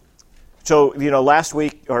So, last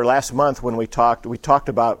week or last month when we talked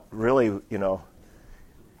about really,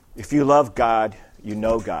 if you love God, you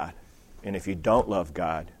know God. And if you don't love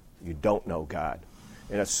God, you don't know God.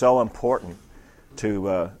 And it's so important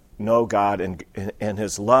to know God and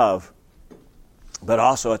His love, but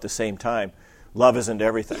also at the same time, love isn't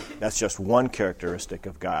everything. That's just one characteristic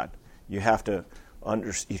of God. You have to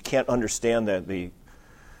you can't understand the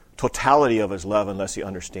totality of His love unless you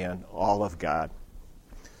understand all of God.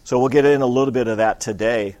 So we'll get in a little bit of that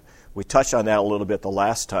today. We touched on that a little bit the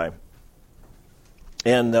last time.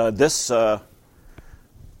 And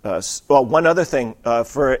one other thing,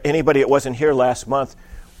 for anybody that wasn't here last month,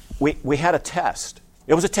 we had a test.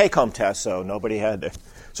 It was a take-home test, so nobody had to.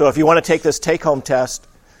 So if you want to take this take-home test,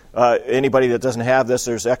 anybody that doesn't have this,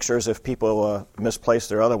 there's extras if people misplace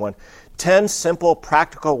their other one. 10 simple,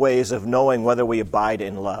 practical ways of knowing whether we abide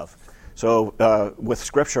in love. So with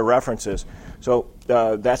scripture references. So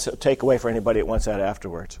that's a takeaway for anybody that wants that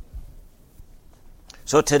afterwards.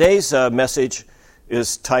 So today's message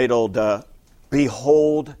is titled,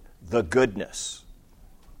 Behold the Goodness.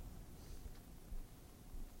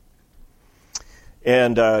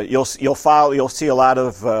 And you'll see a lot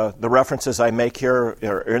of the references I make here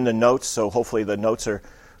are in the notes, so hopefully the notes are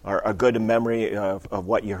a good memory of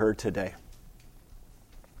what you heard today.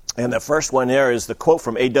 And the first one there is the quote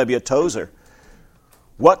from A.W. Tozer.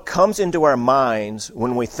 What comes into our minds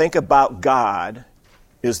when we think about God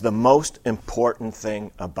is the most important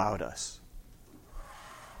thing about us.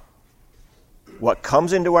 What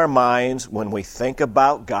comes into our minds when we think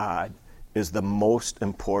about God is the most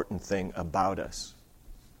important thing about us.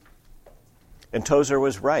 And Tozer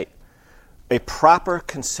was right. A proper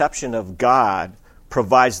conception of God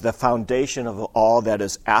provides the foundation of all that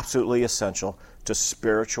is absolutely essential to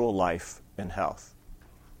spiritual life and health.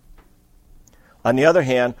 On the other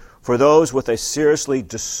hand, for those with a seriously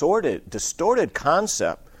distorted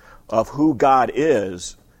concept of who God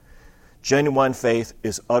is, genuine faith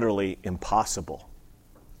is utterly impossible.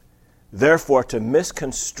 Therefore, to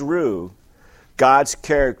misconstrue God's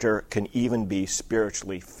character can even be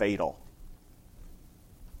spiritually fatal.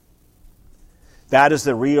 That is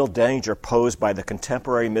the real danger posed by the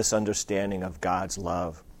contemporary misunderstanding of God's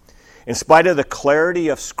love. In spite of the clarity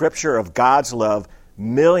of Scripture of God's love,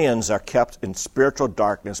 millions are kept in spiritual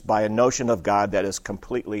darkness by a notion of God that is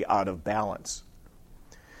completely out of balance.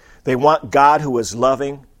 They want God who is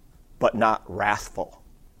loving but not wrathful.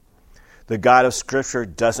 The God of Scripture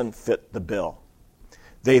doesn't fit the bill.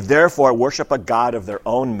 They therefore worship a God of their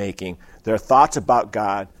own making. Their thoughts about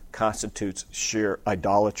God constitutes sheer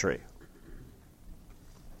idolatry.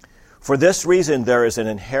 For this reason, there is an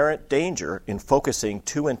inherent danger in focusing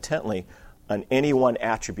too intently on any one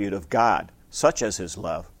attribute of God, such as His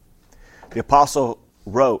love. The apostle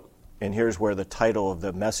wrote, and here's where the title of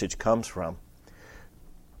the message comes from,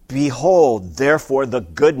 Behold, therefore, the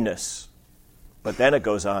goodness, but then it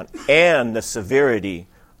goes on, and the severity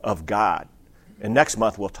of God. And next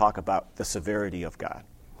month we'll talk about the severity of God.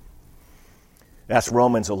 That's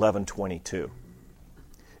Romans 11:22.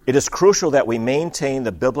 It is crucial that we maintain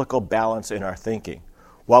the biblical balance in our thinking.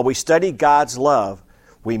 While we study God's love,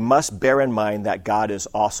 we must bear in mind that God is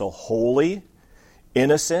also holy,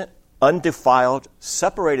 innocent, undefiled,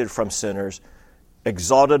 separated from sinners,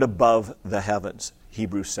 exalted above the heavens.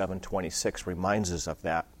 Hebrews 7:26 reminds us of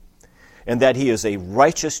that. And that He is a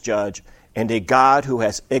righteous judge and a God who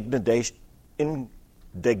has indignation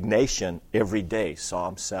every day.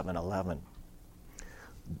 Psalm 7:11.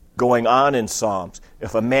 Going on in Psalms,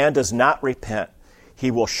 if a man does not repent,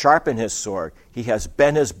 he will sharpen his sword. He has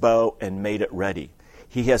bent his bow and made it ready.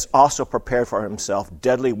 He has also prepared for himself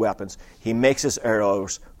deadly weapons. He makes his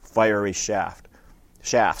arrows fiery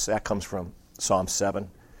shafts. That comes from Psalm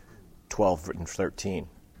 7:12 and 13.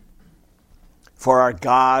 For our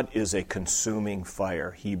God is a consuming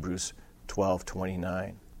fire. Hebrews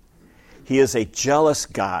 12:29. He is a jealous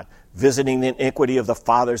God, visiting the iniquity of the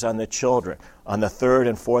fathers on the children, on the third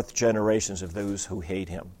and fourth generations of those who hate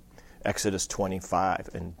Him. Exodus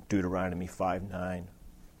 25 and Deuteronomy 5:9.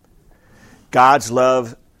 God's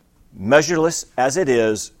love, measureless as it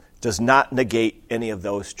is, does not negate any of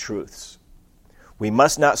those truths. We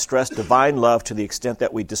must not stress divine love to the extent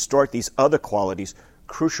that we distort these other qualities,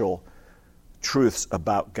 crucial truths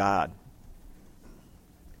about God.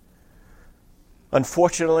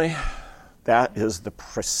 Unfortunately, that is the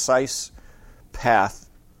precise path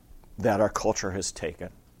that our culture has taken,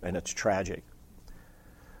 and it's tragic.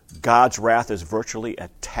 God's wrath is virtually a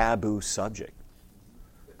taboo subject.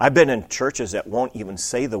 I've been in churches that won't even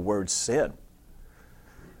say the word sin.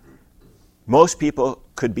 Most people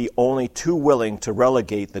could be only too willing to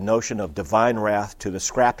relegate the notion of divine wrath to the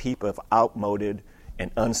scrap heap of outmoded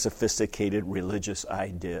and unsophisticated religious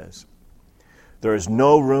ideas. There is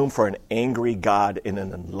no room for an angry God in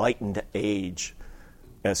an enlightened age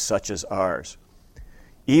as such as ours.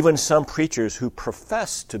 Even some preachers who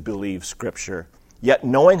profess to believe Scripture, yet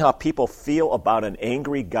knowing how people feel about an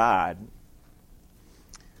angry God,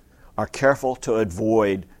 are careful to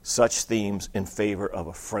avoid such themes in favor of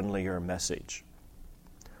a friendlier message.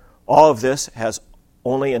 All of this has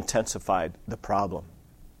only intensified the problem.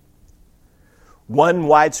 One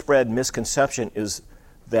widespread misconception is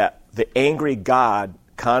that the angry God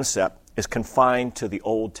concept is confined to the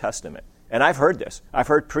Old Testament. And I've heard this. I've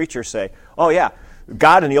heard preachers say, oh yeah,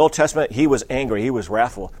 God in the Old Testament, he was angry, he was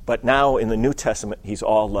wrathful, but now in the New Testament, he's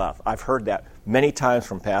all love. I've heard that many times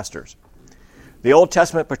from pastors. The Old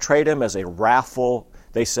Testament portrayed him as a wrathful,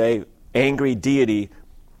 they say, angry deity,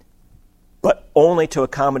 but only to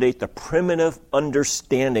accommodate the primitive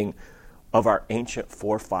understanding of our ancient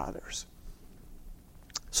forefathers.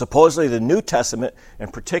 Supposedly the New Testament,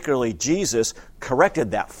 and particularly Jesus, corrected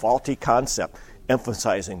that faulty concept,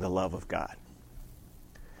 emphasizing the love of God.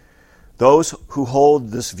 Those who hold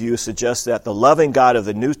this view suggest that the loving God of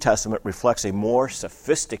the New Testament reflects a more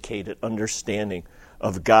sophisticated understanding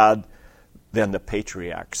of God than the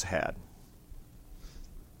patriarchs had.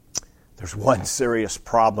 There's one serious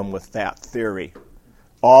problem with that theory.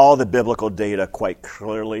 All the biblical data quite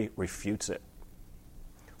clearly refutes it.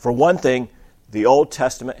 For one thing, the Old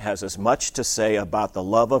Testament has as much to say about the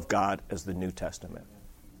love of God as the New Testament.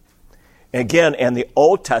 Again, and the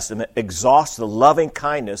Old Testament exhausts the loving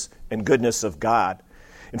kindness and goodness of God.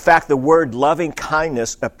 In fact, the word loving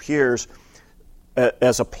kindness appears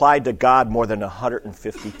as applied to God more than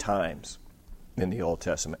 150 times in the Old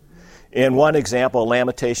Testament. In one example,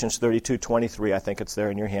 Lamentations 32:23, I think it's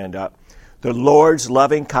there in your handout. The Lord's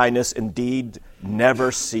loving kindness indeed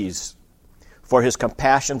never cease, for his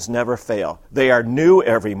compassions never fail. They are new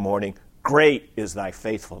every morning. Great is thy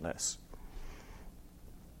faithfulness.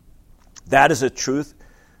 That is a truth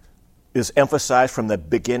is emphasized from the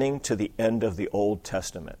beginning to the end of the Old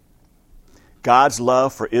Testament. God's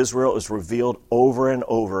love for Israel is revealed over and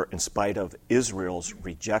over in spite of Israel's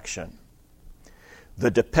rejection. The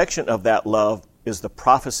depiction of that love is the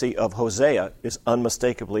prophecy of Hosea is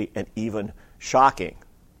unmistakably and even shocking.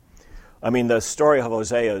 I mean, the story of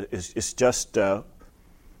Hosea is just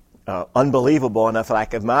unbelievable. And if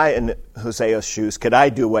I'm in Hosea's shoes, could I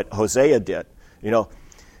do what Hosea did? You know,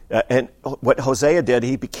 and what Hosea did,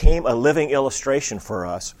 he became a living illustration for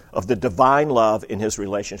us of the divine love in his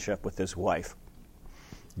relationship with his wife,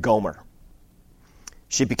 Gomer.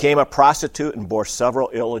 She became a prostitute and bore several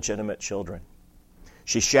illegitimate children.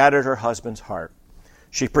 She shattered her husband's heart.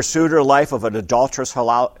 She pursued her life of an adulterous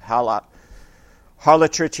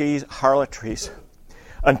harlotries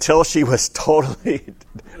until she was totally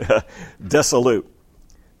dissolute.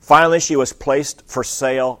 Finally, she was placed for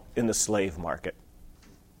sale in the slave market.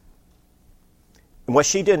 And what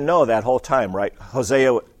she didn't know that whole time, right?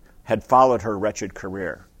 Hosea had followed her wretched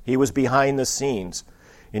career. He was behind the scenes,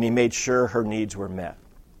 and he made sure her needs were met.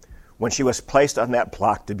 When she was placed on that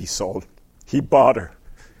block to be sold, he bought her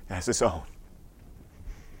as his own.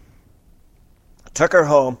 Took her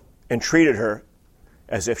home and treated her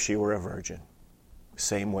as if she were a virgin.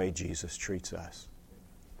 Same way Jesus treats us.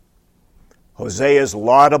 Hosea's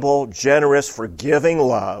laudable, generous, forgiving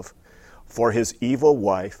love for his evil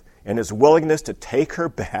wife and his willingness to take her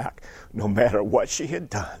back no matter what she had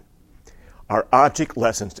done are object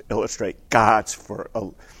lessons to illustrate God's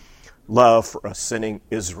love for a sinning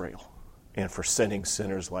Israel and for sinning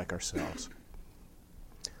sinners like ourselves.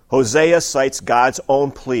 Hosea cites God's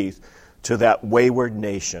own plea to that wayward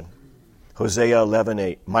nation. Hosea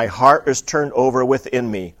 11:8, my heart is turned over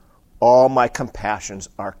within me. All my compassions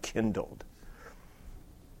are kindled.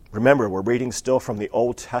 Remember, we're reading still from the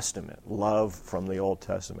Old Testament, love from the Old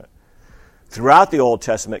Testament. Throughout the Old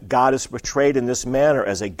Testament, God is portrayed in this manner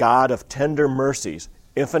as a God of tender mercies,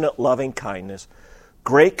 infinite loving kindness,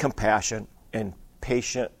 great compassion, and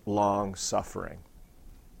patient long suffering.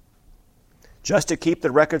 Just to keep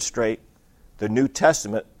the record straight, the New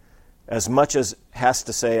Testament as much as has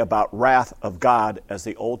to say about wrath of God as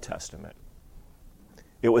the Old Testament.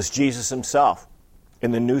 It was Jesus himself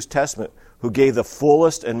in the New Testament who gave the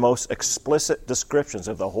fullest and most explicit descriptions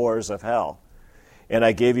of the horrors of hell. And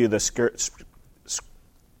I gave you the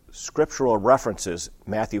scriptural references,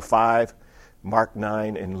 Matthew 5, Mark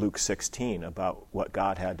 9, and Luke 16, about what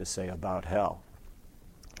God had to say about hell,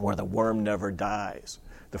 where the worm never dies,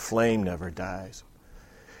 the flame never dies.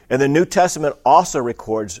 And the New Testament also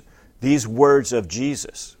records these words of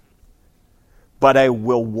Jesus. But I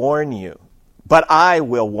will warn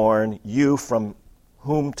you from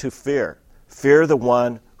whom to fear. Fear the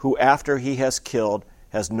one who, after he has killed,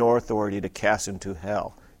 has no authority to cast into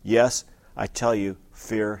hell. Yes, I tell you,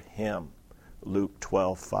 fear him. Luke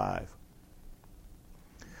 12:5.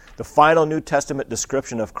 The final New Testament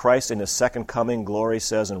description of Christ in his second coming glory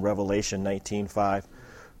says in Revelation 19:5,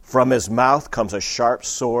 from his mouth comes a sharp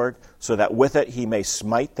sword, so that with it he may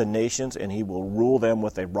smite the nations, and he will rule them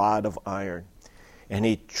with a rod of iron. And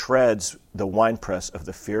he treads the winepress of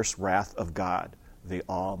the fierce wrath of God, the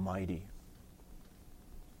Almighty.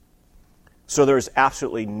 So there is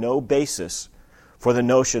absolutely no basis for the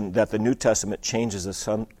notion that the New Testament changes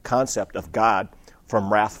the concept of God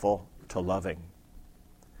from wrathful to loving.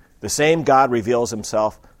 The same God reveals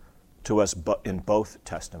himself to us in both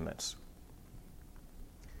Testaments.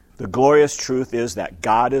 The glorious truth is that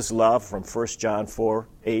God is love from 1 John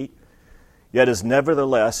 4:8, yet is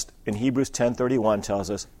nevertheless, in Hebrews 10:31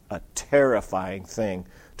 tells us, a terrifying thing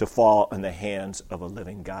to fall in the hands of a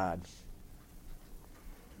living God.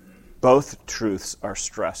 Both truths are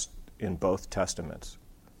stressed in both Testaments.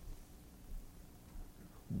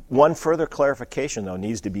 One further clarification, though,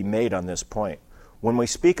 needs to be made on this point. When we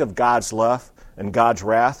speak of God's love and God's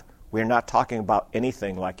wrath, we are not talking about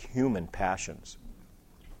anything like human passions.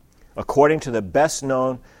 According to the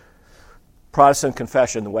best-known Protestant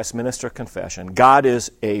confession, the Westminster Confession, God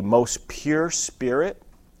is a most pure spirit,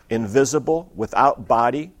 invisible, without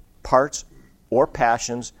body, parts, or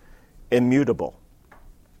passions, immutable.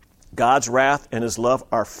 God's wrath and his love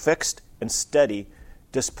are fixed and steady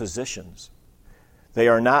dispositions. They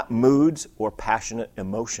are not moods or passionate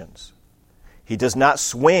emotions. He does not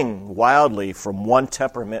swing wildly from one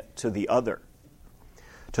temperament to the other.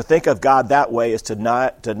 To think of God that way is to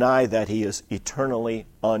deny that he is eternally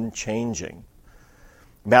unchanging.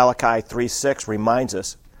 Malachi 3:6 reminds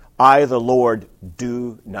us, I, the Lord,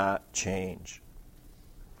 do not change.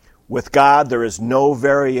 With God, there is no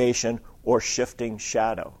variation or shifting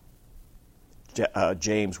shadow.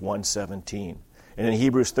 James 1:17. And in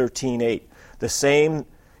Hebrews 13:8,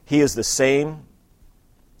 he is the same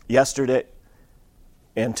yesterday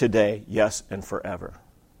and today, yes, and forever.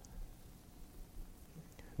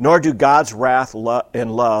 Nor do God's wrath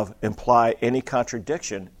and love imply any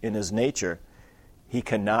contradiction in his nature. He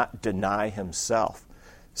cannot deny himself.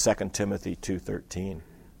 2 Timothy 2:13.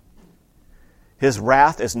 His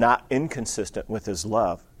wrath is not inconsistent with his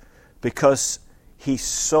love because he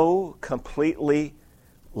so completely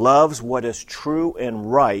loves what is true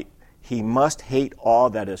and right, he must hate all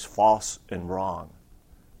that is false and wrong.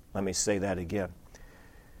 Let me say that again.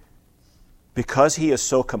 Because he is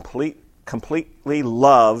so completely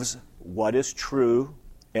loves what is true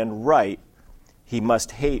and right, he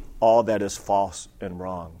must hate all that is false and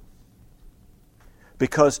wrong.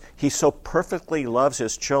 Because he so perfectly loves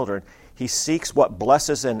his children, he seeks what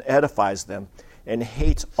blesses and edifies them and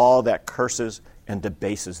hates all that curses and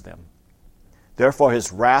debases them. Therefore,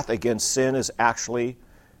 his wrath against sin is actually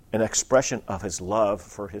an expression of his love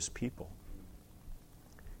for his people.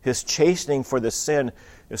 His chastening for the sin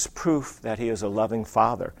is proof that he is a loving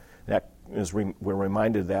father. We're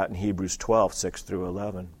reminded of that in Hebrews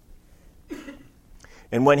 12:6-11.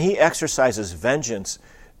 And when he exercises vengeance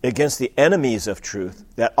against the enemies of truth,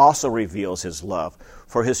 that also reveals his love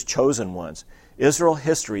for his chosen ones. Israel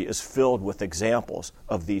history is filled with examples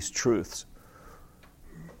of these truths.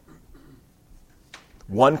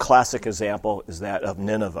 One classic example is that of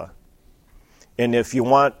Nineveh. And if you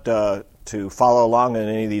want to follow along in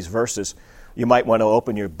any of these verses, you might want to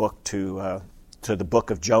open your book to the book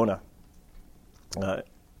of Jonah.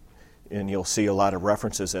 And you'll see a lot of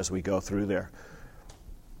references as we go through there.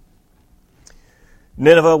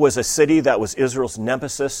 Nineveh was a city that was Israel's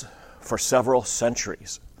nemesis for several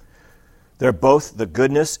centuries. There both the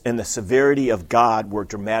goodness and the severity of God were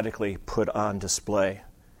dramatically put on display.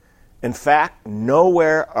 In fact,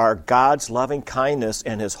 nowhere are God's loving kindness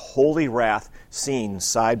and his holy wrath seen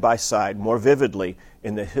side by side more vividly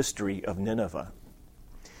in the history of Nineveh.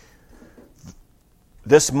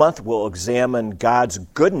 This month we'll examine God's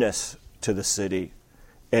goodness to the city,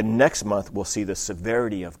 and next month we'll see the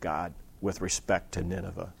severity of God with respect to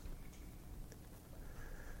Nineveh.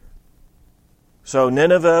 So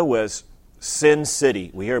Nineveh was Sin City.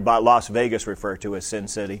 We hear about Las Vegas referred to as Sin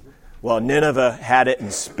City. Well, Nineveh had it in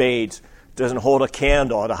spades. Doesn't hold a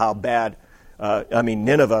candle to how bad.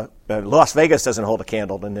 Las Vegas doesn't hold a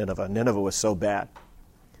candle to Nineveh. Nineveh was so bad.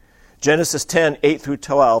 Genesis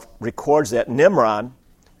 10:8-12 records that Nimrod,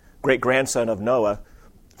 great-grandson of Noah,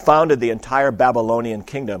 founded the entire Babylonian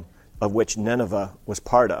kingdom of which Nineveh was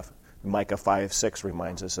part of. Micah 5:6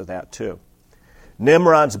 reminds us of that too.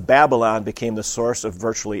 Nimrod's Babylon became the source of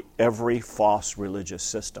virtually every false religious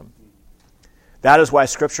system. That is why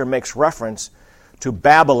Scripture makes reference to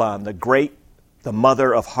Babylon, the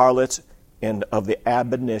mother of harlots and of the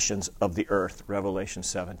abominations of the earth, Revelation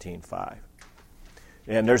 17:5.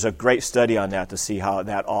 And there's a great study on that to see how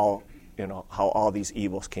that all, how all these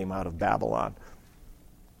evils came out of Babylon.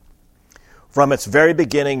 From its very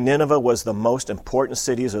beginning, Nineveh was the most important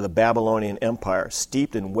cities of the Babylonian Empire,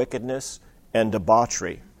 steeped in wickedness and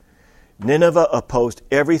debauchery. Nineveh opposed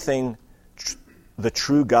everything the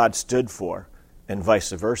true God stood for, and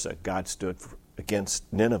vice versa. God stood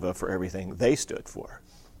against Nineveh for everything they stood for.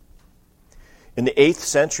 In the 8th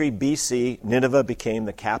century BC, Nineveh became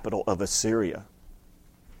the capital of Assyria.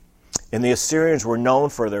 And the Assyrians were known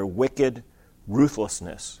for their wicked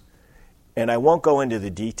ruthlessness. And I won't go into the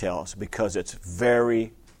details because it's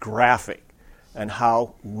very graphic and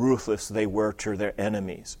how ruthless they were to their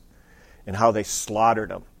enemies and how they slaughtered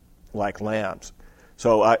them like lambs.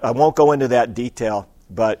 So I won't go into that detail,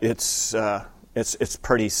 but it's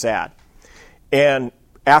pretty sad. And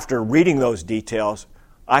after reading those details,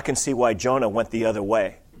 I can see why Jonah went the other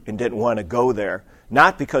way and didn't want to go there.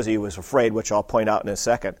 Not because he was afraid, which I'll point out in a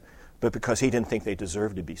second, but because he didn't think they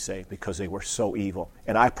deserved to be saved because they were so evil.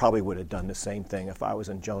 And I probably would have done the same thing if I was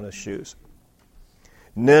in Jonah's shoes.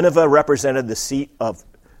 Nineveh represented the seat of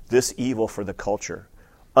this evil for the culture.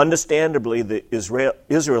 Understandably, the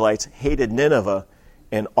Israelites hated Nineveh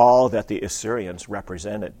and all that the Assyrians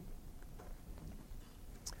represented.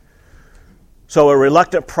 So a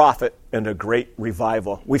reluctant prophet and a great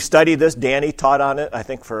revival. We've studied this. Danny taught on it, I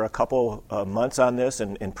think, for a couple months on this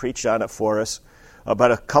and preached on it for us.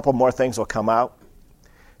 But a couple more things will come out.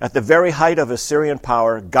 At the very height of Assyrian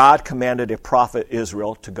power, God commanded a prophet,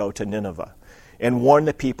 Israel, to go to Nineveh and warn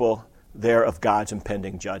the people there of God's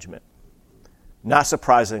impending judgment. Not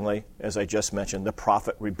surprisingly, as I just mentioned, the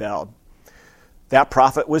prophet rebelled. That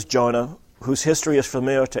prophet was Jonah, whose history is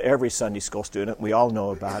familiar to every Sunday school student. We all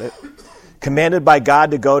know about it. Commanded by God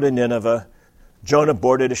to go to Nineveh, Jonah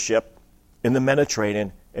boarded a ship in the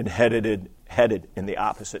Mediterranean and headed in the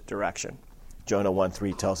opposite direction. Jonah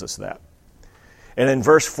 1:3 tells us that. And in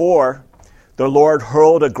verse 4, the Lord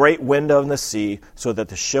hurled a great wind on the sea so that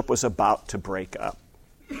the ship was about to break up.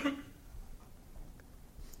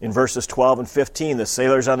 In verses 12 and 15, the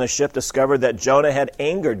sailors on the ship discovered that Jonah had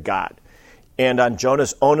angered God. And on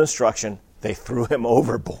Jonah's own instruction, they threw him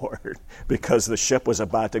overboard because the ship was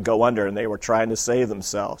about to go under and they were trying to save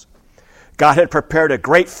themselves. God had prepared a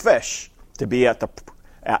great fish to be at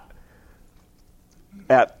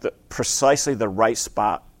precisely the right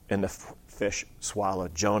spot, and the fish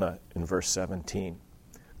swallowed Jonah in verse 17.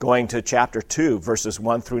 Going to chapter 2, verses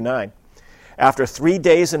 1 through 9. After 3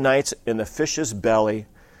 days and nights in the fish's belly,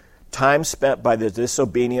 time spent by the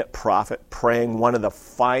disobedient prophet praying one of the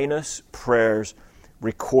finest prayers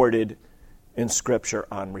recorded in Scripture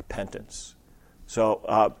on repentance.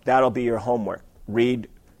 So that'll be your homework. Read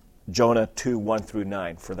Jonah 2, 1 through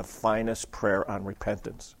 9 for the finest prayer on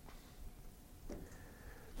repentance.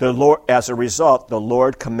 As a result, the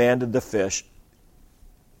Lord commanded the fish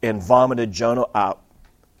and vomited Jonah out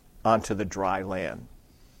onto the dry land.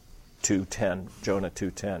 2:10, Jonah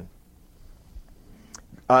 2:10.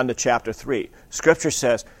 On to chapter 3. Scripture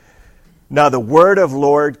says, "Now the word of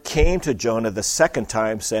Lord came to Jonah the second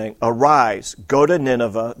time, saying, 'Arise, go to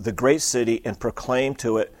Nineveh, the great city, and proclaim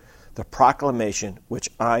to it the proclamation which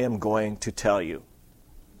I am going to tell you.'"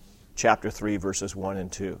 Chapter 3, verses 1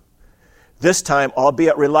 and 2. This time,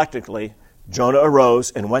 albeit reluctantly, Jonah arose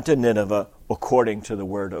and went to Nineveh according to the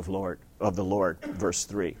word of the Lord. Verse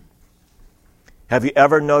 3. Have you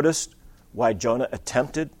ever noticed why Jonah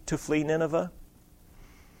attempted to flee Nineveh?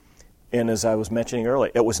 And as I was mentioning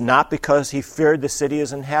earlier, it was not because he feared the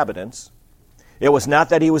city's inhabitants. It was not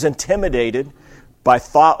that he was intimidated by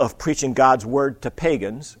thought of preaching God's word to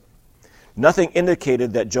pagans. Nothing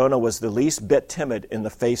indicated that Jonah was the least bit timid in the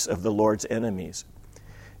face of the Lord's enemies.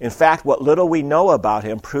 In fact, what little we know about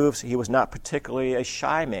him proves he was not particularly a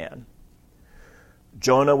shy man.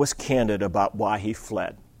 Jonah was candid about why he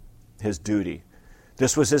fled, his duty.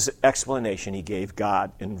 This was his explanation he gave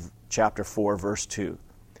God in chapter 4, verse 2.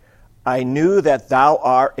 "I knew that thou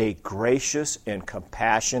art a gracious and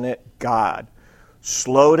compassionate God,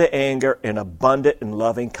 slow to anger and abundant in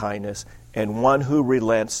loving kindness, and one who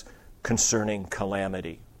relents concerning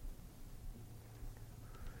calamity."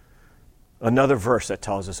 Another verse that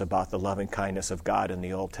tells us about the loving kindness of God in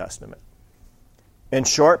the Old Testament. In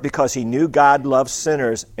short, because he knew God loves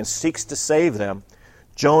sinners and seeks to save them,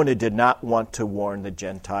 Jonah did not want to warn the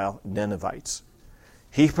Gentile Ninevites.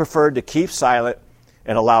 He preferred to keep silent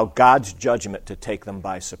and allow God's judgment to take them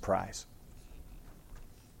by surprise.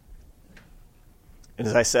 And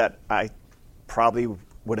as I said, I probably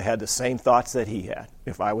would have had the same thoughts that he had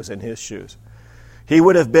if I was in his shoes. He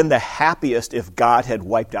would have been the happiest if God had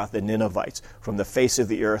wiped out the Ninevites from the face of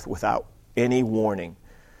the earth without any warning.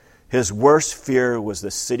 His worst fear was the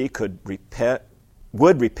city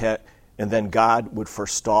would repent, and then God would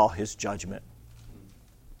forestall his judgment.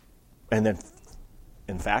 And then,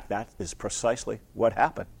 in fact, that is precisely what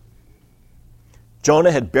happened.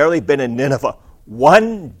 Jonah had barely been in Nineveh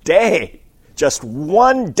one day, just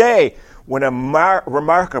one day, when a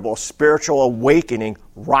remarkable spiritual awakening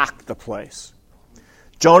rocked the place.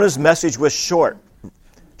 Jonah's message was short.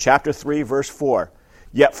 Chapter 3, verse 4.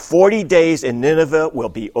 Yet 40 days and Nineveh will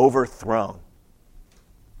be overthrown.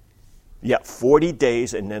 Yet 40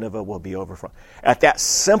 days and Nineveh will be overthrown. At that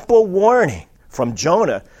simple warning from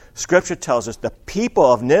Jonah, Scripture tells us the people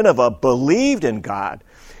of Nineveh believed in God,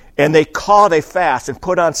 and they called a fast and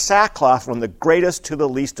put on sackcloth from the greatest to the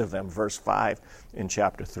least of them. Verse 5 in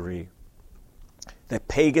chapter 3. The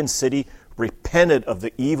pagan city repented of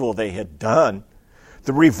the evil they had done.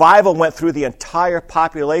 The revival went through the entire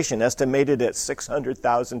population, estimated at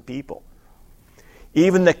 600,000 people.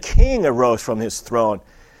 Even the king arose from his throne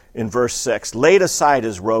in verse 6, laid aside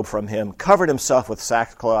his robe from him, covered himself with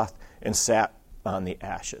sackcloth, and sat on the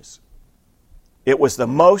ashes. It was the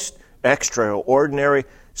most extraordinary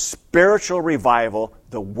spiritual revival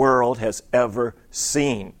the world has ever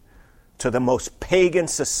seen to the most pagan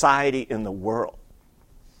society in the world.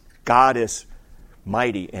 God is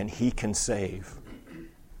mighty and he can save.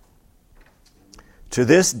 To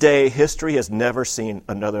this day, history has never seen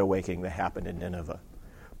another awakening that happened in Nineveh.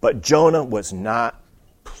 But Jonah was not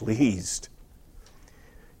pleased.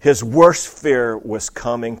 His worst fear was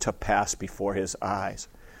coming to pass before his eyes.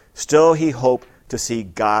 Still, he hoped to see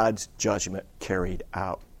God's judgment carried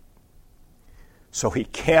out. So he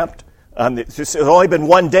camped on it's only been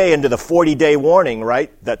one day into the 40-day warning,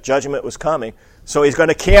 right, that judgment was coming. So he's going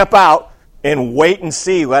to camp out and wait and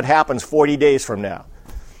see what happens 40 days from now.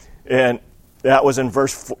 And that was in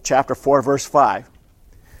chapter 4, verse 5.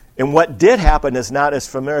 And what did happen is not as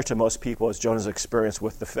familiar to most people as Jonah's experience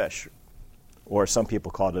with the fish, or some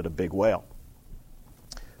people called it a big whale.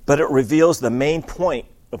 But it reveals the main point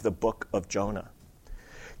of the book of Jonah.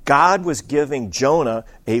 God was giving Jonah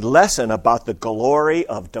a lesson about the glory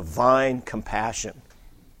of divine compassion.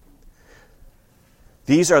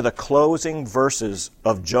 These are the closing verses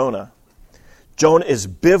of Jonah. Jonah is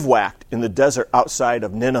bivouacked in the desert outside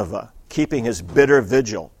of Nineveh, keeping his bitter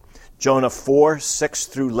vigil. Jonah 4, 6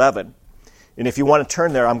 through 11. And if you want to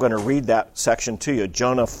turn there, I'm going to read that section to you.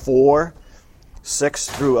 Jonah 4, 6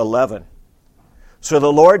 through 11. So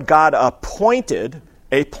the Lord God appointed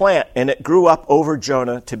a plant, and it grew up over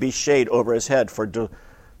Jonah to be shade over his head to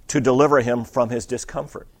deliver him from his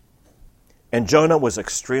discomfort. And Jonah was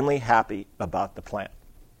extremely happy about the plant.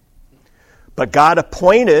 But God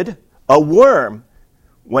appointed a worm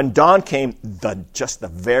when dawn came just the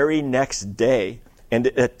very next day, and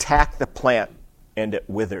it attacked the plant, and it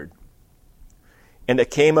withered. And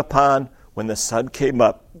it came upon, when the sun came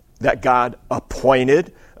up, that God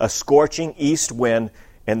appointed a scorching east wind,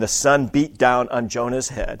 and the sun beat down on Jonah's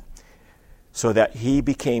head, so that he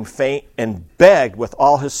became faint and begged with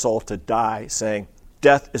all his soul to die, saying,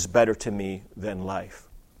 "Death is better to me than life."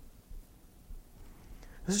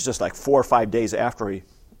 This is just like 4 or 5 days after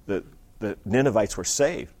the Ninevites were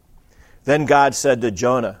saved. Then God said to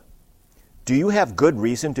Jonah, "Do you have good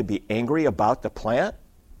reason to be angry about the plant?"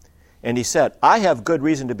 And he said, "I have good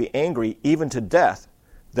reason to be angry, even to death."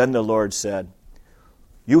 Then the Lord said,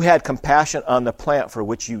 "You had compassion on the plant for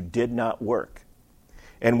which you did not work,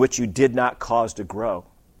 and which you did not cause to grow,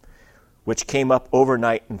 which came up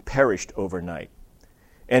overnight and perished overnight.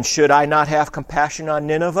 And should I not have compassion on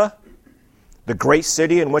Nineveh, the great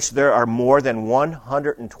city in which there are more than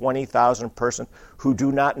 120,000 persons who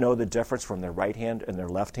do not know the difference from their right hand and their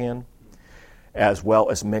left hand, as well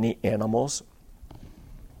as many animals?"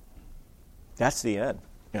 That's the end.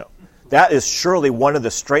 That is surely one of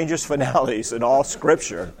the strangest finales in all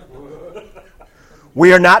Scripture.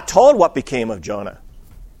 We are not told what became of Jonah.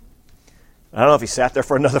 I don't know if he sat there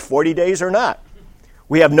for another 40 days or not.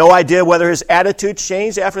 We have no idea whether his attitude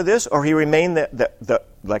changed after this, or he remained,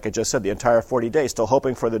 like I just said, the entire 40 days, still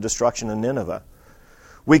hoping for the destruction of Nineveh.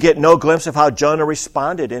 We get no glimpse of how Jonah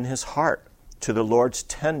responded in his heart to the Lord's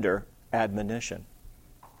tender admonition.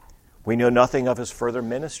 We know nothing of his further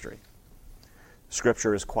ministry.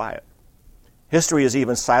 Scripture is quiet. History is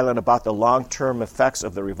even silent about the long-term effects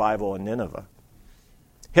of the revival in Nineveh.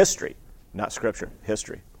 History, not Scripture,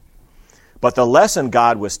 history. But the lesson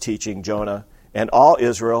God was teaching Jonah and all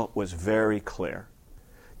Israel was very clear.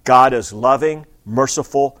 God is loving,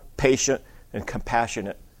 merciful, patient, and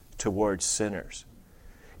compassionate towards sinners.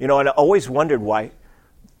 And I always wondered why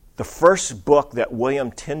the first book that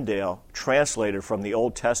William Tyndale translated from the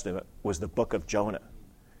Old Testament was the book of Jonah.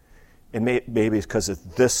 And maybe it's because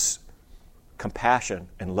of this compassion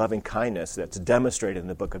and loving kindness that's demonstrated in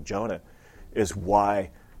the book of Jonah is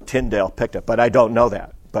why Tyndale picked it. But I don't know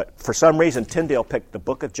that. But for some reason, Tyndale picked the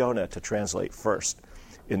book of Jonah to translate first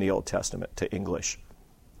in the Old Testament to English.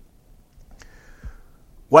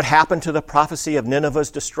 What happened to the prophecy of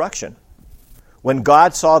Nineveh's destruction? When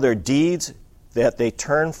God saw their deeds, that they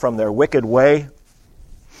turned from their wicked way,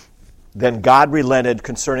 then God relented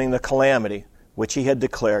concerning the calamity which he had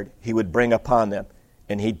declared he would bring upon them,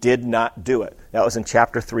 and he did not do it. That was in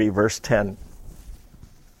chapter 3, verse 10.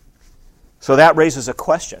 So that raises a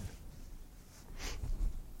question.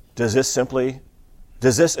 Does this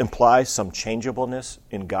imply some changeableness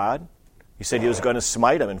in God? He said he was going to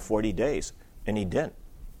smite them in 40 days, and he didn't.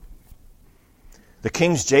 The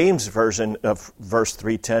King James Version of verse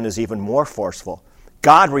 3:10 is even more forceful.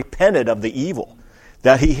 God repented of the evil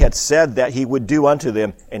that he had said that he would do unto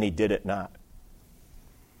them, and he did it not.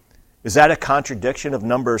 Is that a contradiction of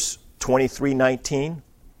Numbers 23:19?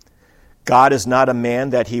 God is not a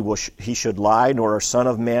man that he should lie, nor a son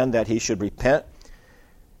of man that he should repent.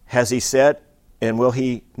 Has he said, and will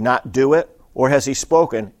he not do it? Or has he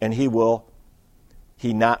spoken, and will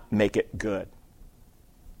he not make it good?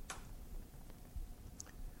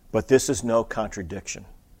 But this is no contradiction.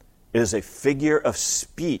 It is a figure of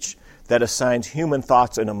speech that assigns human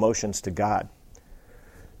thoughts and emotions to God.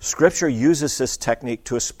 Scripture uses this technique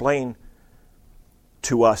to explain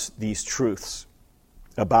to us these truths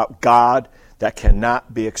about God that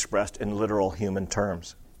cannot be expressed in literal human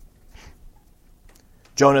terms.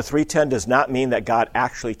 Jonah 3:10 does not mean that God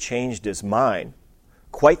actually changed his mind.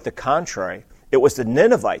 Quite the contrary. It was the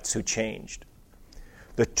Ninevites who changed.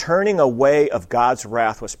 The turning away of God's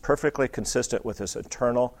wrath was perfectly consistent with his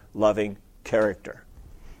eternal, loving character.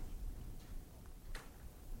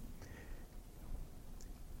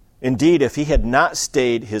 Indeed, if he had not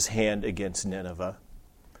stayed his hand against Nineveh,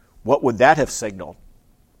 what would that have signaled?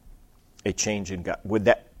 A change in God.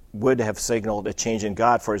 Would have signaled a change in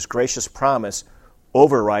God, for his gracious promise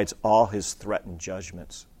overrides all his threatened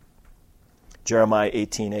judgments. Jeremiah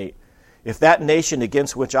 18:8. If that nation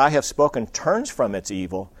against which I have spoken turns from its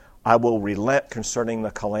evil, I will relent concerning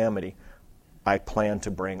the calamity I plan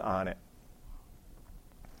to bring on it.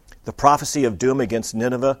 The prophecy of doom against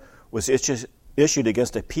Nineveh was issued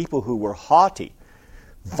against a people who were haughty,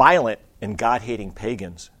 violent, and God-hating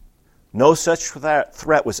pagans. No such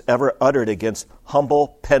threat was ever uttered against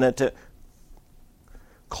humble, penitent,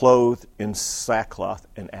 clothed in sackcloth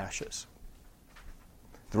and ashes.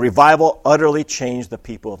 The revival utterly changed the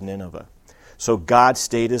people of Nineveh. So God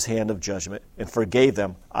stayed his hand of judgment and forgave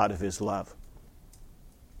them out of his love.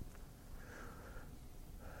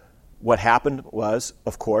 What happened was,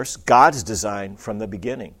 of course, God's design from the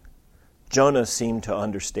beginning. Jonah seemed to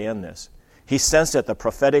understand this. He sensed that the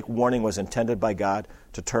prophetic warning was intended by God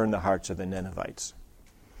to turn the hearts of the Ninevites.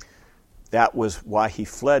 That was why he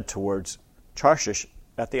fled towards Tarshish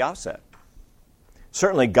at the outset.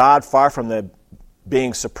 Certainly God, far from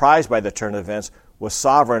being surprised by the turn of events, was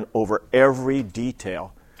sovereign over every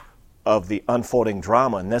detail of the unfolding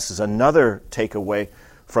drama. And this is another takeaway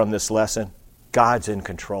from this lesson. God's in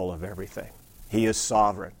control of everything. He is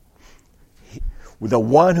sovereign. The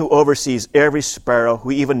one who oversees every sparrow,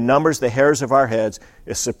 who even numbers the hairs of our heads,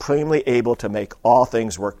 is supremely able to make all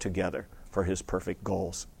things work together for his perfect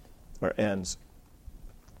goals or ends.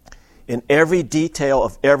 In every detail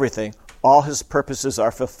of everything, all his purposes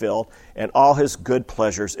are fulfilled, and all his good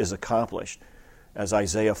pleasures is accomplished, as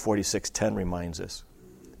Isaiah 46:10 reminds us.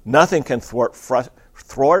 Nothing can thwart,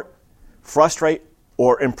 frustrate,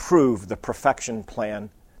 or improve the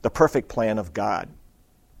perfect plan of God.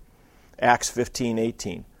 Acts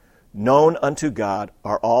 15:18. Known unto God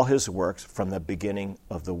are all his works from the beginning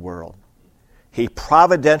of the world. He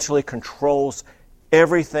providentially controls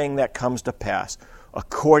everything that comes to pass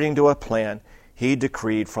according to a plan he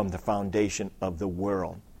decreed from the foundation of the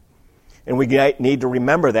world. And we need to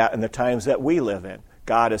remember that in the times that we live in.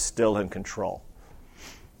 God is still in control.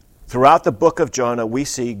 Throughout the book of Jonah, we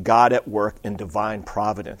see God at work in divine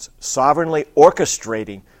providence, sovereignly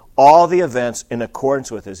orchestrating all the events in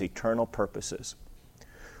accordance with his eternal purposes.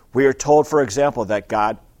 We are told, for example, that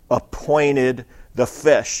God appointed the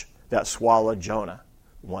fish that swallowed Jonah,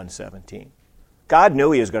 1:17. God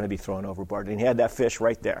knew he was going to be thrown overboard, and he had that fish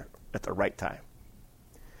right there at the right time.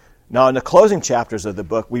 Now, in the closing chapters of the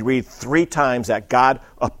book, we read 3 times that God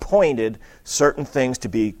appointed certain things to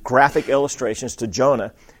be graphic illustrations to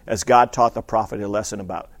Jonah as God taught the prophet a lesson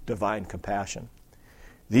about divine compassion.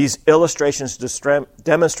 These illustrations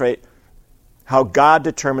demonstrate how God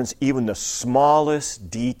determines even the smallest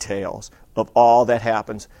details of all that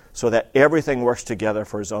happens so that everything works together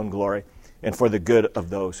for his own glory and for the good of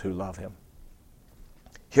those who love him.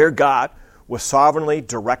 Here God was sovereignly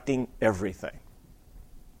directing everything,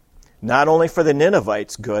 not only for the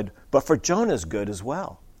Ninevites' good, but for Jonah's good as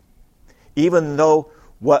well, even though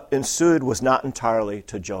what ensued was not entirely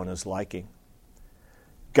to Jonah's liking.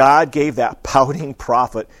 God gave that pouting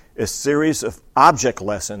prophet a series of object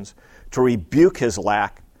lessons to rebuke his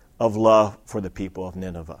lack of love for the people of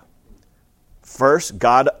Nineveh. First,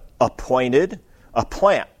 God appointed a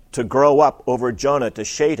plant to grow up over Jonah to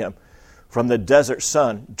shade him from the desert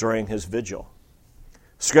sun during his vigil.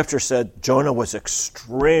 Scripture said Jonah was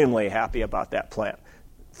extremely happy about that plant,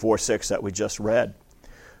 4:6 that we just read.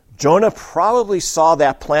 Jonah probably saw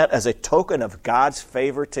that plant as a token of God's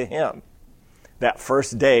favor to him that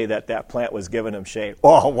first day that plant was giving him shade.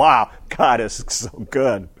 Oh, wow, God is so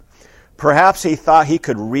good. Perhaps he thought he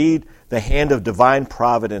could read the hand of divine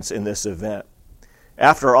providence in this event.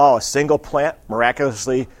 After all, a single plant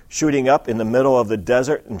miraculously shooting up in the middle of the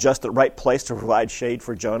desert in just the right place to provide shade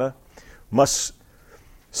for Jonah must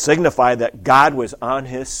signify that God was on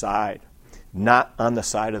his side, not on the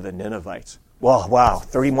side of the Ninevites. Well, wow,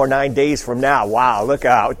 9 days from now. Wow, look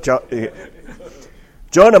out.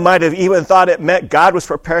 Jonah might have even thought it meant God was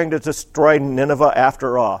preparing to destroy Nineveh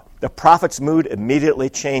after all. The prophet's mood immediately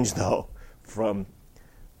changed, though, from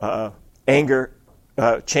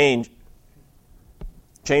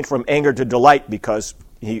changed from anger to delight because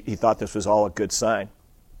he thought this was all a good sign.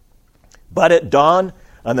 But at dawn,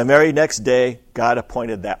 on the very next day, God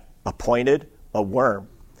appointed a worm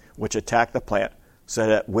which attacked the plant so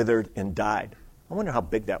that it withered and died. I wonder how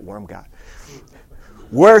big that worm got.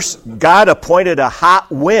 Worse, God appointed a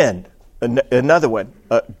hot wind. Another one.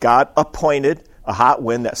 God appointed a hot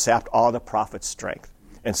wind that sapped all the prophet's strength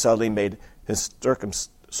and suddenly made his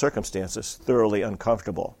circumstances thoroughly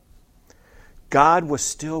uncomfortable. God was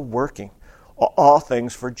still working all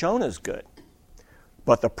things for Jonah's good,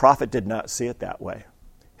 but the prophet did not see it that way.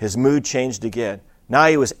 His mood changed again. Now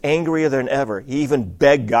he was angrier than ever. He even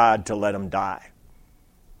begged God to let him die.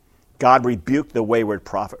 God rebuked the wayward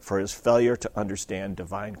prophet for his failure to understand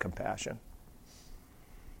divine compassion.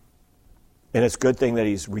 And it's a good thing that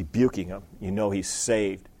he's rebuking him. You know he's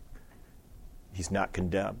saved. He's not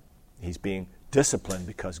condemned. He's being disciplined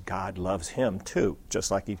because God loves him too, just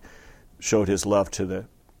like he showed his love to the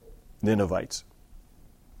Ninevites.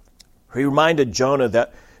 He reminded Jonah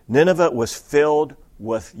that Nineveh was filled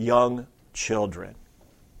with young children.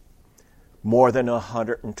 More than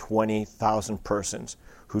 120,000 persons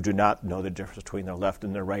who do not know the difference between their left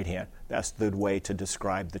and their right hand. That's the way to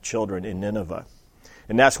describe the children in Nineveh.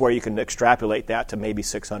 And that's where you can extrapolate that to maybe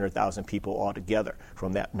 600,000 people altogether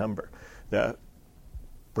from that number,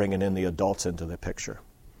 bringing in the adults into the picture.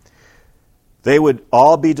 They would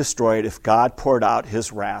all be destroyed if God poured out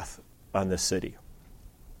his wrath on the city.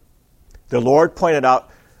 The Lord pointed out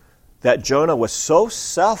that Jonah was so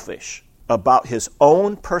selfish about his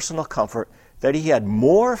own personal comfort that he had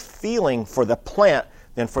more feeling for the plant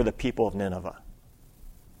than for the people of Nineveh.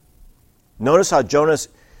 Notice how Jonah's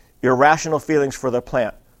irrational feelings for the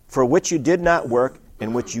plant, for which you did not work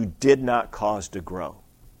and which you did not cause to grow,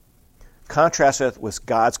 contrasted with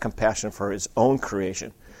God's compassion for his own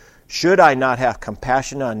creation. Should I not have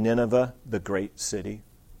compassion on Nineveh, the great city?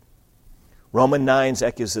 Romans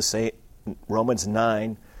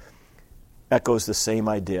 9 echoes the same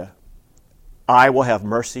idea. I will have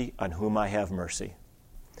mercy on whom I have mercy,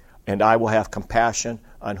 and I will have compassion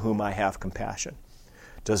on whom I have compassion.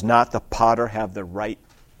 Does not the potter have the right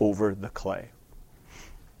over the clay?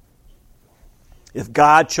 If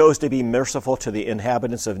God chose to be merciful to the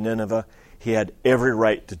inhabitants of Nineveh, he had every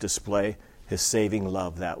right to display his saving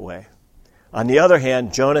love that way. On the other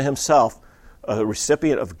hand, Jonah himself, a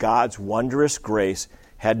recipient of God's wondrous grace,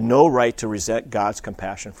 had no right to resent God's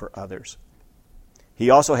compassion for others. He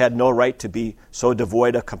also had no right to be so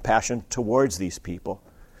devoid of compassion towards these people.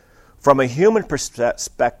 From a human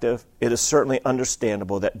perspective, it is certainly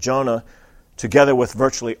understandable that Jonah, together with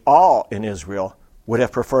virtually all in Israel, would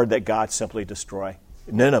have preferred that God simply destroy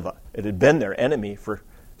Nineveh. It had been their enemy for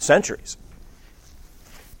centuries.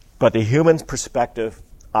 But the human perspective,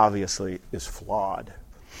 obviously, is flawed.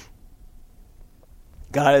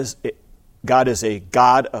 God is a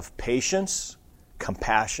God of patience,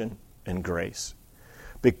 compassion, and grace.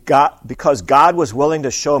 Because God was willing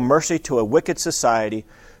to show mercy to a wicked society,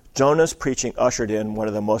 Jonah's preaching ushered in one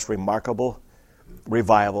of the most remarkable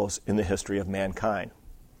revivals in the history of mankind,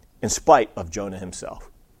 in spite of Jonah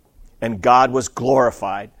himself. and God was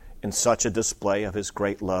glorified in such a display of his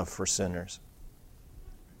great love for sinners.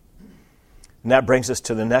 And that brings us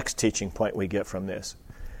to the next teaching point we get from this.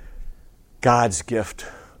 God's gift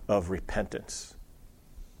of repentance.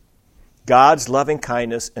 God's loving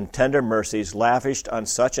kindness and tender mercies lavished on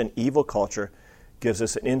such an evil culture gives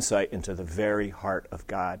us an insight into the very heart of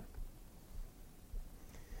God.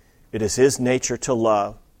 It is his nature to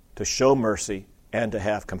love, to show mercy, and to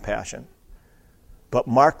have compassion. But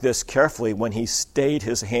mark this carefully when he stayed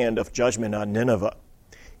his hand of judgment on Nineveh.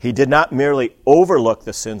 He did not merely overlook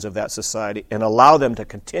the sins of that society and allow them to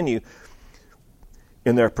continue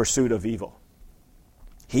in their pursuit of evil.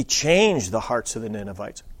 He changed the hearts of the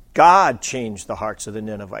Ninevites. God changed the hearts of the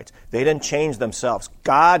Ninevites. They didn't change themselves.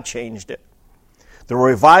 God changed it. The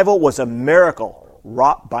revival was a miracle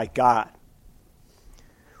wrought by God.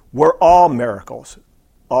 We're all miracles,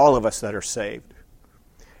 all of us that are saved.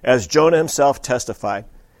 As Jonah himself testified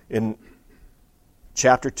in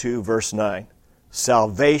chapter 2, verse 9,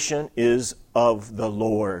 salvation is of the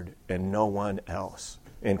Lord and no one else,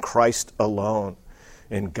 in Christ alone,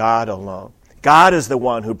 in God alone. God is the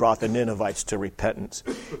one who brought the Ninevites to repentance.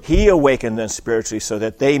 He awakened them spiritually so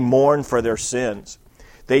that they mourned for their sins.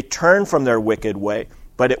 They turned from their wicked way,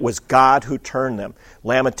 but it was God who turned them.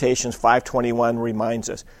 Lamentations 5:21 reminds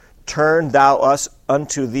us, turn thou us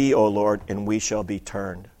unto thee, O Lord, and we shall be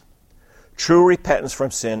turned. True repentance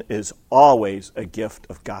from sin is always a gift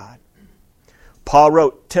of God. Paul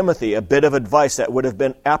wrote Timothy a bit of advice that would have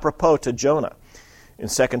been apropos to Jonah in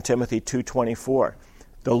 2 Timothy 2:24.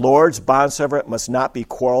 The Lord's bondservant must not be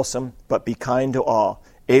quarrelsome, but be kind to all,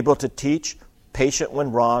 able to teach, patient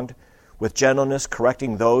when wronged, with gentleness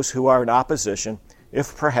correcting those who are in opposition,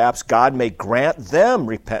 if perhaps God may grant them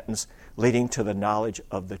repentance, leading to the knowledge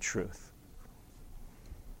of the truth.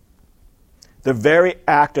 The very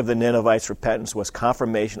act of the Ninevites' repentance was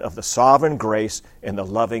confirmation of the sovereign grace and the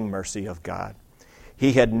loving mercy of God.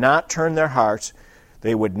 He had not turned their hearts,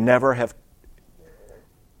 they would never have.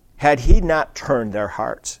 Had he not turned their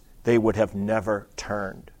hearts, they would have never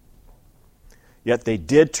turned. Yet they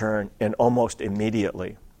did turn, and almost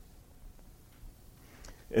immediately.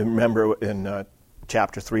 And remember in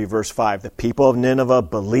chapter 3, verse 5, the people of Nineveh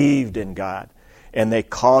believed in God, and they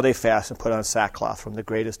called a fast and put on sackcloth from the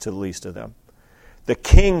greatest to the least of them. The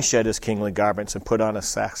king shed his kingly garments and put on a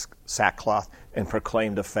sackcloth and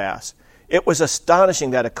proclaimed a fast. It was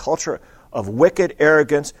astonishing that a culture of wicked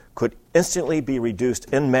arrogance could instantly be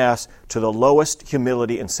reduced en masse to the lowest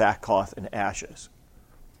humility in sackcloth and ashes.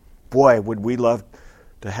 Boy, would we love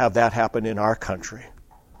to have that happen in our country.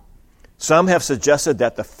 Some have suggested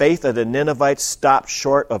that the faith of the Ninevites stopped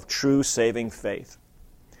short of true saving faith.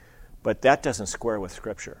 But that doesn't square with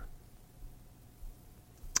Scripture.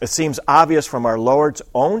 It seems obvious from our Lord's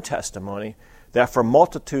own testimony that for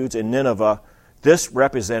multitudes in Nineveh, this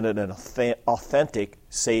represented an authentic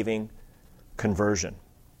saving conversion.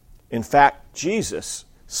 In fact, Jesus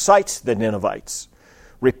cites the Ninevites'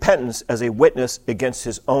 repentance as a witness against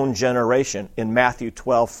his own generation in Matthew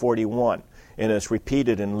 12:41, and is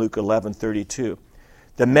repeated in Luke 11:32.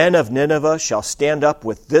 The men of Nineveh shall stand up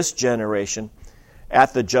with this generation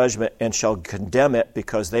at the judgment and shall condemn it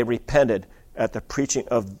because they repented at the preaching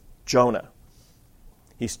of Jonah.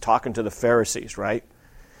 He's talking to the Pharisees, right?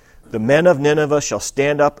 The men of Nineveh shall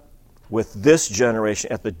stand up with this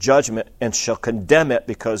generation at the judgment and shall condemn it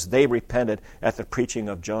because they repented at the preaching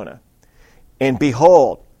of Jonah. And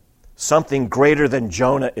behold, something greater than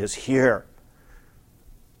Jonah is here.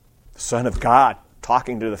 The Son of God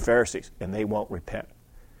talking to the Pharisees, and they won't repent.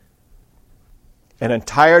 An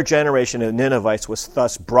entire generation of Ninevites was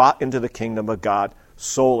thus brought into the kingdom of God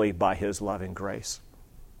solely by his loving grace.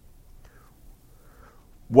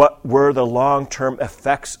 What were the long-term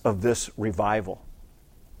effects of this revival?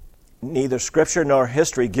 Neither Scripture nor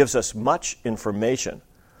history gives us much information.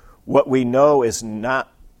 What we know is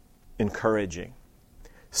not encouraging.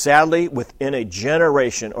 Sadly, within a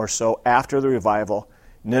generation or so after the revival,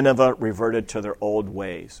 Nineveh reverted to their old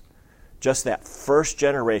ways. Just that first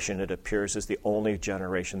generation, it appears, is the only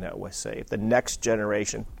generation that was saved. The next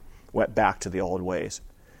generation went back to the old ways.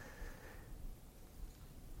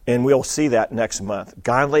 And we'll see that next month.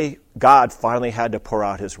 God finally had to pour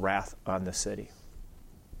out his wrath on the city.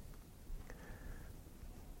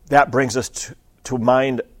 That brings us to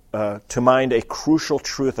mind a crucial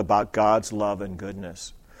truth about God's love and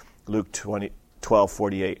goodness. Luke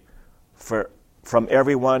 12:48. For from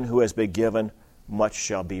everyone who has been given, much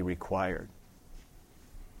shall be required.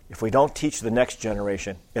 If we don't teach the next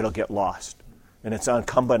generation, it'll get lost. And it's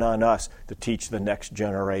incumbent on us to teach the next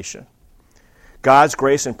generation. God's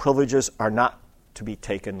grace and privileges are not to be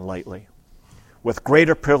taken lightly. With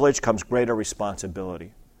greater privilege comes greater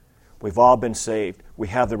responsibility. We've all been saved. We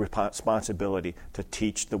have the responsibility to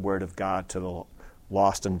teach the Word of God to the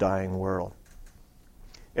lost and dying world.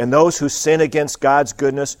 And those who sin against God's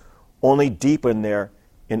goodness only deepen their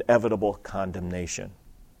inevitable condemnation.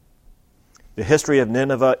 The history of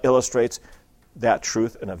Nineveh illustrates that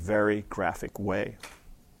truth in a very graphic way.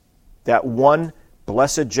 That one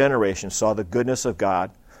blessed generation saw the goodness of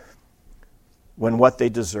God when what they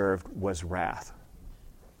deserved was wrath.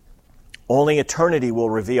 Only eternity will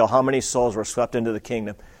reveal how many souls were swept into the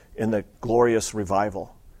kingdom in the glorious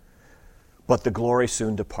revival. But the glory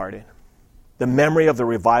soon departed. The memory of the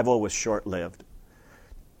revival was short-lived.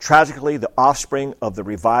 Tragically, the offspring of the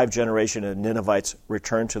revived generation of Ninevites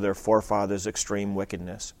returned to their forefathers' extreme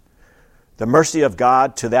wickedness. The mercy of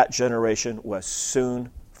God to that generation was soon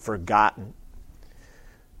forgotten.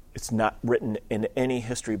 It's not written in any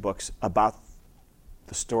history books about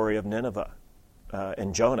the story of Nineveh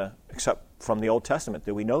and Jonah, except from the Old Testament,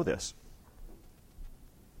 that we know this.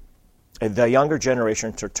 The younger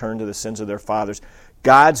generation returned to the sins of their fathers.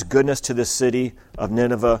 God's goodness to the city of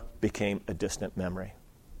Nineveh became a distant memory.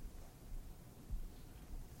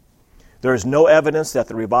 There is no evidence that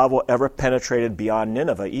the revival ever penetrated beyond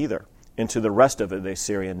Nineveh either, into the rest of the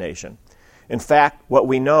Assyrian nation. In fact, what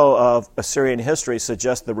we know of Assyrian history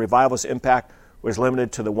suggests the revival's impact was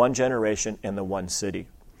limited to the one generation and the one city.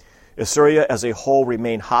 Assyria as a whole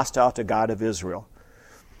remained hostile to God of Israel.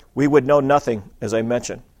 We would know nothing, as I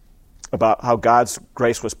mentioned, about how God's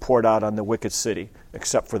grace was poured out on the wicked city,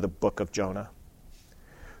 except for the book of Jonah.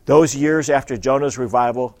 Those years after Jonah's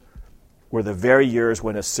revival were the very years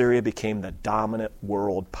when Assyria became the dominant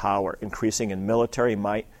world power, increasing in military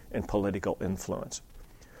might and political influence.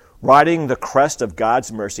 Riding the crest of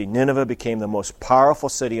God's mercy, Nineveh became the most powerful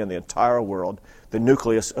city in the entire world, the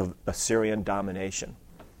nucleus of Assyrian domination.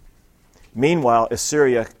 Meanwhile,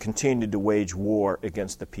 Assyria continued to wage war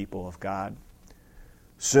against the people of God.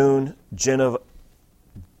 Soon, Jehovah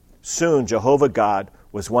God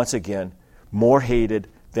was once again more hated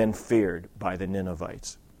than feared by the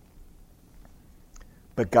Ninevites.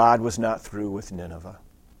 But God was not through with Nineveh.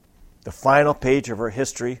 The final page of her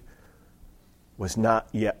history was not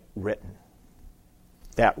yet written.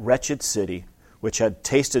 That wretched city, which had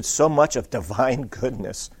tasted so much of divine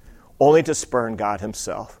goodness, only to spurn God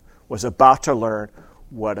himself, was about to learn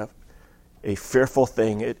what a fearful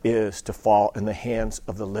thing it is to fall in the hands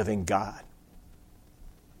of the living God.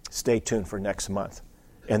 Stay tuned for next month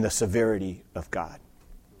and the severity of God.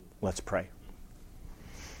 Let's pray.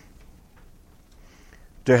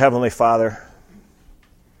 Dear Heavenly Father,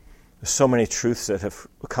 there's so many truths that have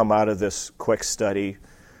come out of this quick study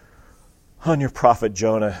on your prophet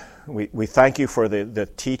Jonah. We thank you for the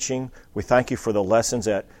teaching. We thank you for the lessons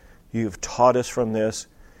that you've taught us from this.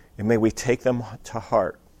 And may we take them to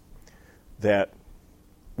heart, that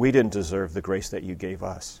we didn't deserve the grace that you gave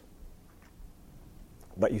us,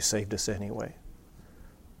 but you saved us anyway.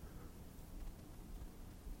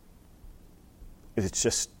 It's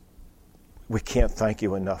just, we can't thank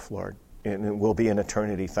you enough, Lord. And we'll be in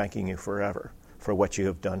eternity thanking you forever for what you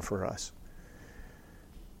have done for us.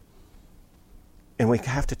 And we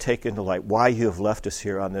have to take into light why you have left us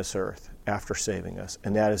here on this earth after saving us,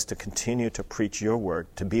 and that is to continue to preach your word,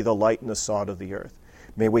 to be the light and the salt of the earth.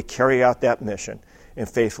 May we carry out that mission and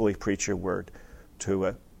faithfully preach your word to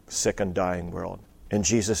a sick and dying world. In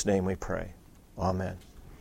Jesus' name we pray. Amen.